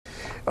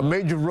A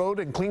major road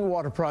and clean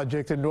water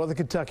project in northern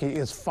Kentucky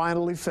is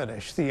finally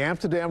finished. The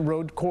Amsterdam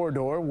road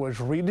corridor was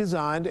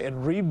redesigned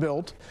and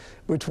rebuilt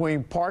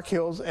between Park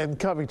Hills and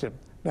Covington.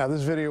 Now,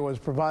 this video was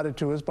provided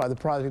to us by the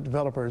project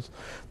developers.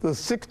 The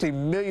 $60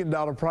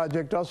 million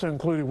project also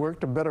included work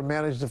to better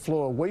manage the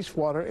flow of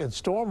wastewater and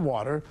storm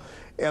water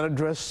and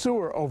address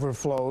sewer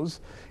overflows.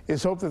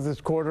 It's hoped that this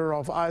corridor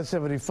off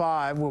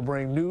I-75 will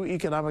bring new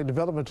economic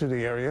development to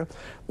the area.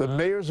 The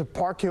mayors of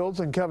Park Hills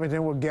and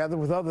Covington will gather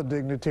with other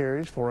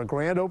dignitaries for a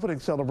grand opening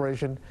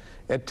celebration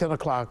at 10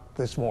 o'clock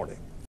this morning.